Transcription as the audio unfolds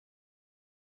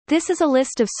This is a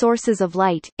list of sources of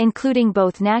light, including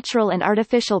both natural and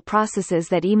artificial processes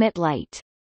that emit light.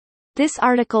 This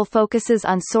article focuses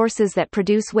on sources that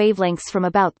produce wavelengths from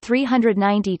about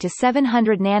 390 to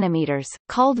 700 nanometers,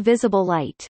 called visible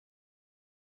light.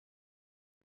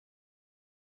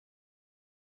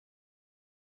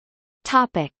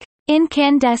 Topic: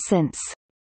 Incandescence.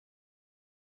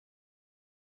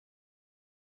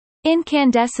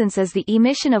 Incandescence is the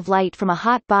emission of light from a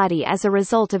hot body as a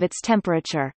result of its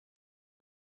temperature.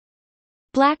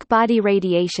 Black body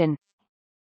radiation.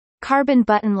 Carbon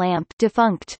button lamp,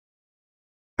 defunct.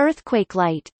 Earthquake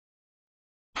light.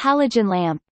 Halogen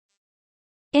lamp.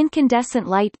 Incandescent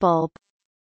light bulb.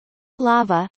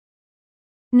 Lava.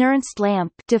 Nernst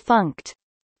lamp, defunct.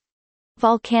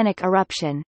 Volcanic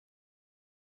eruption.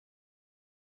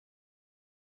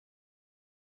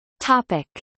 Topic: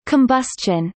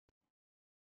 Combustion.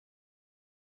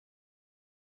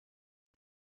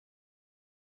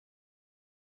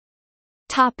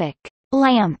 Topic: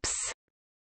 Lamps.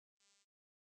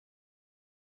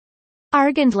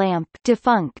 Argand lamp,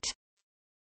 defunct.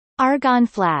 Argon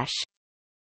flash.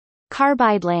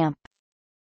 Carbide lamp.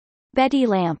 Betty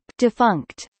lamp,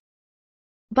 defunct.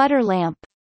 Butter lamp.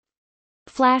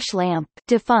 Flash lamp,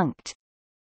 defunct.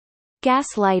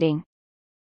 Gas lighting.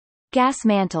 Gas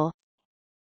mantle.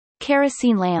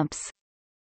 Kerosene lamps.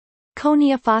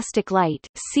 Coniophostic light,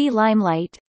 sea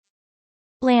limelight.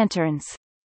 Lanterns.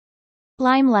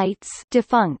 Limelights,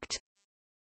 defunct.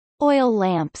 Oil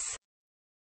lamps.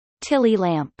 Tilly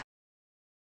lamp.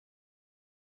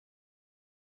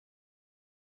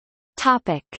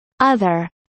 Topic: Other.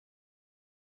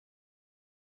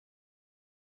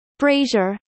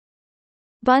 Brazier.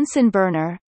 Bunsen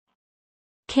burner.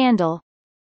 Candle.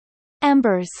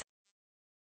 Embers.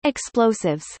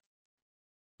 Explosives.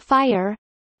 Fire.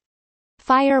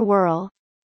 Fire whirl.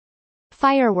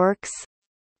 Fireworks.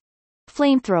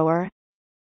 Flamethrower.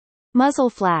 Muzzle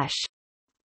flash.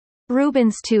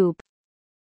 Rubens tube.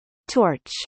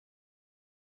 Torch.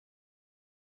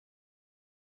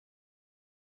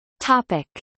 Topic: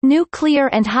 Nuclear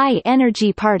and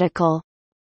high-energy particle.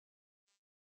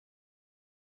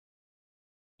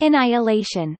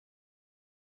 Annihilation.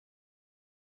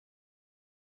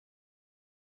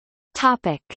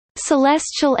 Topic: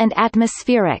 Celestial and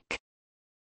atmospheric.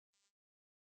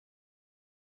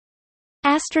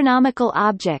 Astronomical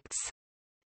objects.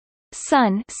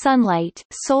 Sun, sunlight,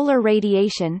 solar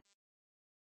radiation.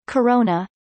 Corona.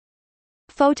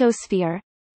 Photosphere.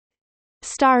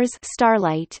 Stars,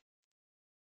 starlight.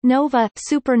 Nova,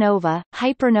 supernova,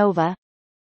 hypernova.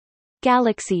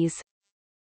 Galaxies.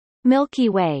 Milky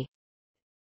Way.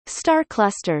 Star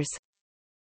clusters.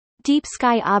 Deep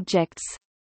sky objects.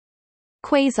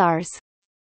 Quasars.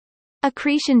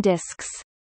 Accretion disks.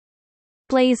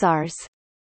 Blazars.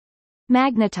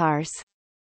 Magnetars.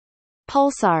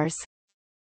 Pulsars.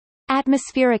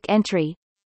 Atmospheric entry.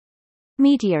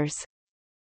 Meteors.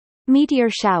 Meteor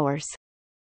showers.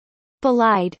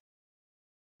 Bolide.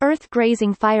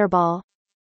 Earth-grazing fireball.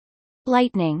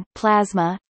 Lightning,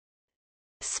 plasma.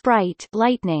 Sprite,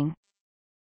 lightning.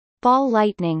 Ball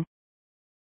lightning.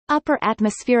 Upper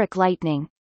atmospheric lightning.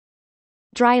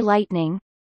 Dry lightning.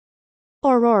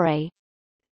 Aurorae.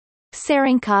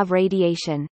 Cherenkov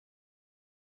radiation.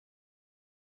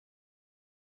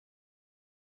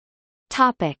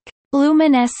 Topic: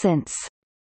 Luminescence.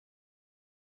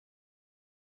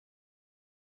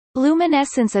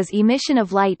 Luminescence is emission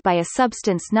of light by a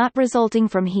substance not resulting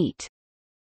from heat.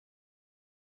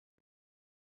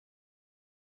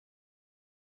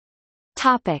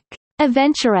 Topic: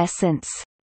 Aventurescence.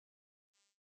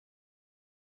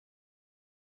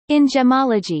 In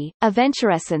gemology,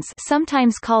 aventurescence,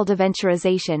 sometimes called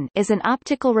aventurization, is an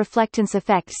optical reflectance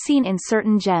effect seen in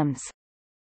certain gems.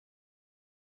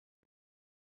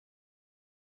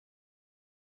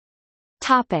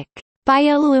 Topic: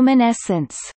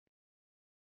 Bioluminescence.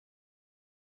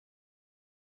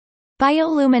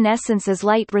 Bioluminescence is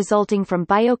light resulting from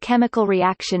biochemical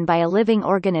reaction by a living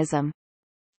organism.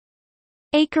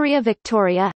 Acaria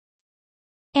victoria.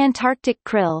 Antarctic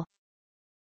krill.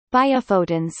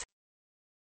 Biophotons.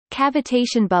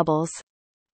 Cavitation bubbles.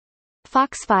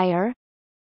 Foxfire.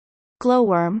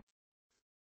 Glowworm.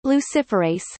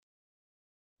 Luciferase.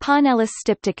 Ponellus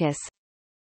stypticus.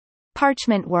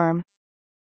 Parchment worm.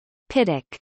 Pidic.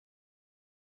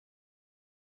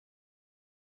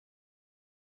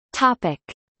 Topic: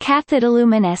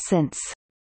 Cathodoluminescence.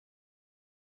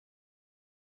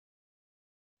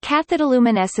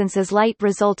 Cathodoluminescence is light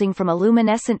resulting from a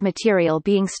luminescent material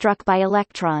being struck by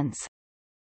electrons.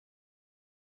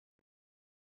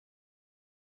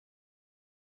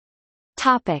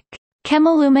 Topic: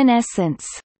 Chemiluminescence.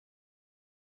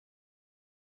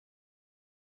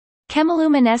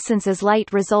 Chemiluminescence is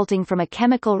light resulting from a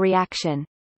chemical reaction.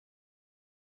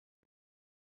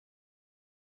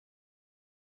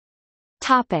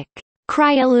 Topic: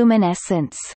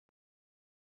 Cryoluminescence.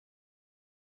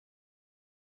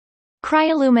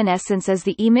 Cryoluminescence is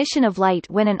the emission of light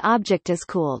when an object is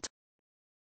cooled.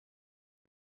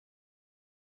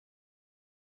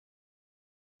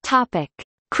 Topic: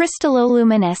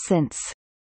 Crystalloluminescence.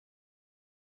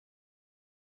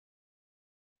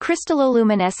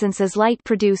 Crystalloluminescence is light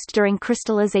produced during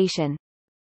crystallization.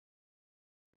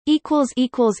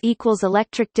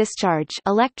 Electric discharge,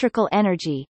 electrical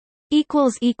energy.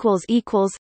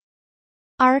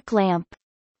 Arc lamp,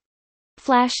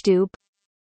 flash tube,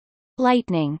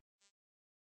 lightning,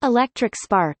 electric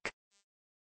spark,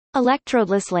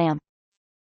 electrodeless lamp,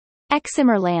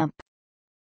 excimer lamp,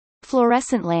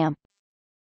 fluorescent lamp,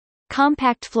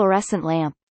 compact fluorescent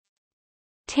lamp,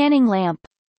 tanning lamp,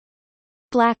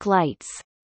 black lights,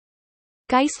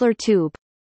 Geissler tube,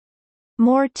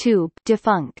 Moore tube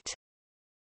defunct,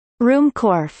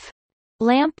 Ruhmkorff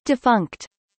lamp defunct,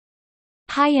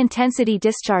 high-intensity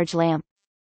discharge lamp,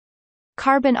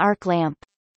 carbon arc lamp,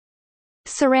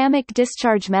 ceramic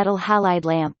discharge metal halide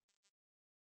lamp,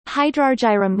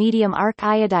 hydrargyrum medium arc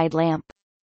iodide lamp,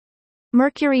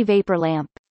 mercury vapor lamp,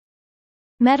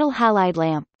 metal halide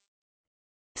lamp,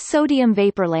 sodium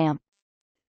vapor lamp,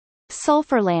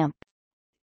 sulfur lamp,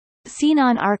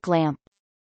 xenon arc lamp,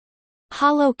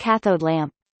 hollow cathode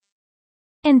lamp,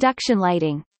 induction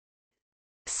lighting,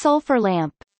 sulfur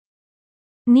lamp,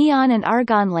 neon and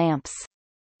argon lamps,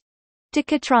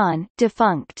 decatron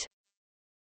defunct,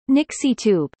 Nixie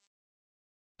tube,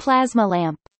 plasma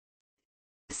lamp,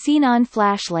 xenon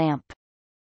flash lamp.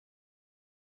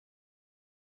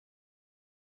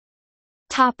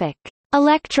 Topic: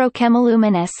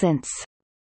 Electrochemiluminescence.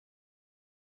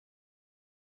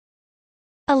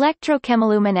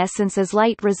 Electrochemiluminescence is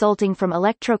light resulting from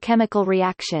electrochemical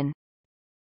reaction.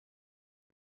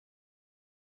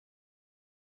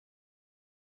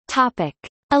 Topic: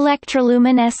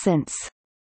 Electroluminescence.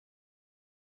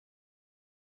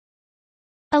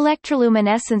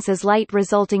 Electroluminescence is light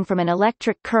resulting from an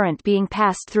electric current being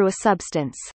passed through a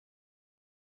substance.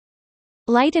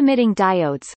 Light-emitting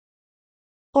diodes,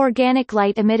 organic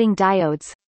light-emitting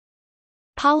diodes,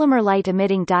 polymer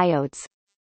light-emitting diodes,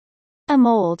 a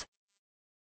mold,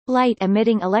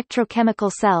 light-emitting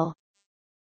electrochemical cell,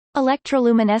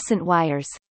 electroluminescent wires,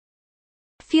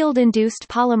 field-induced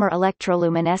polymer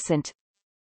electroluminescent,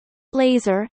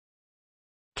 laser,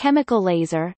 chemical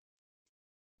laser,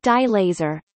 dye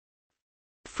laser,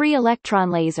 free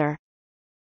electron laser,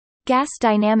 gas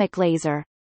dynamic laser,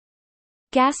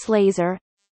 gas laser,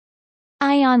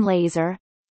 ion laser,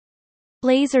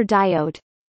 laser diode,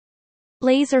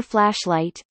 laser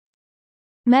flashlight,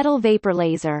 metal vapor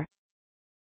laser,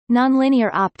 nonlinear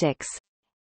optics,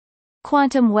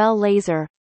 quantum well laser,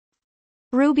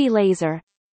 ruby laser,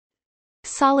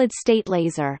 solid-state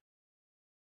laser.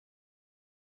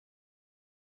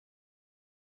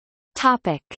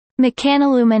 Topic: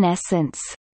 Mechanoluminescence.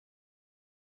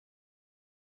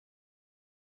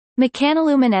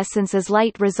 Mechanoluminescence is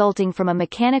light resulting from a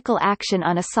mechanical action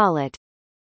on a solid.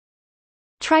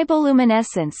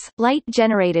 Triboluminescence, light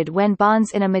generated when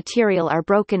bonds in a material are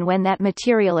broken when that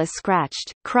material is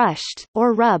scratched, crushed,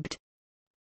 or rubbed.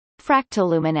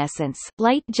 Fractoluminescence,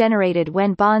 light generated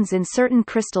when bonds in certain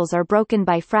crystals are broken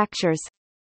by fractures.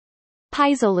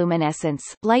 Piezoluminescence,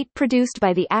 light produced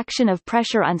by the action of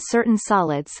pressure on certain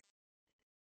solids.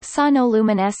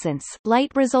 Sonoluminescence,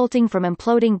 light resulting from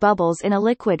imploding bubbles in a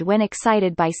liquid when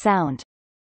excited by sound.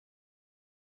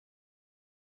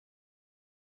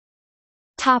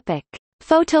 Topic: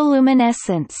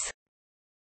 Photoluminescence.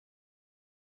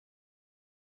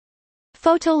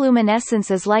 Photoluminescence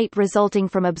is light resulting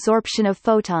from absorption of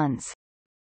photons.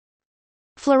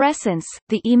 Fluorescence,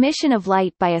 the emission of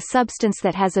light by a substance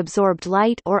that has absorbed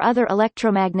light or other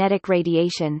electromagnetic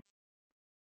radiation.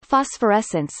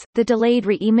 Phosphorescence, the delayed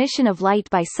re-emission of light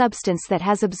by substance that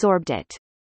has absorbed it.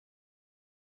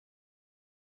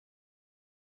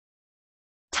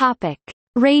 Topic: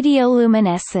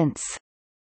 Radioluminescence.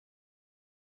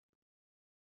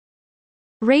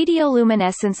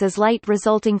 Radioluminescence is light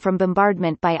resulting from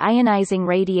bombardment by ionizing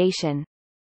radiation.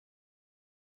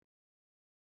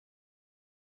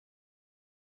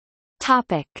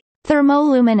 Topic: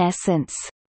 Thermoluminescence.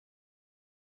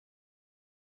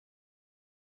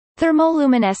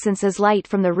 Thermoluminescence is light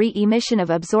from the re-emission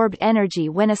of absorbed energy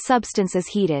when a substance is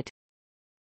heated.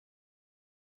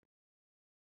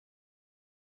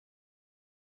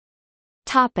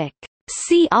 Topic: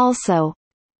 See also: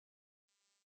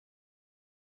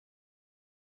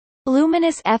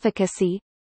 luminous efficacy,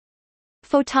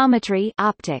 Photometry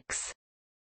optics.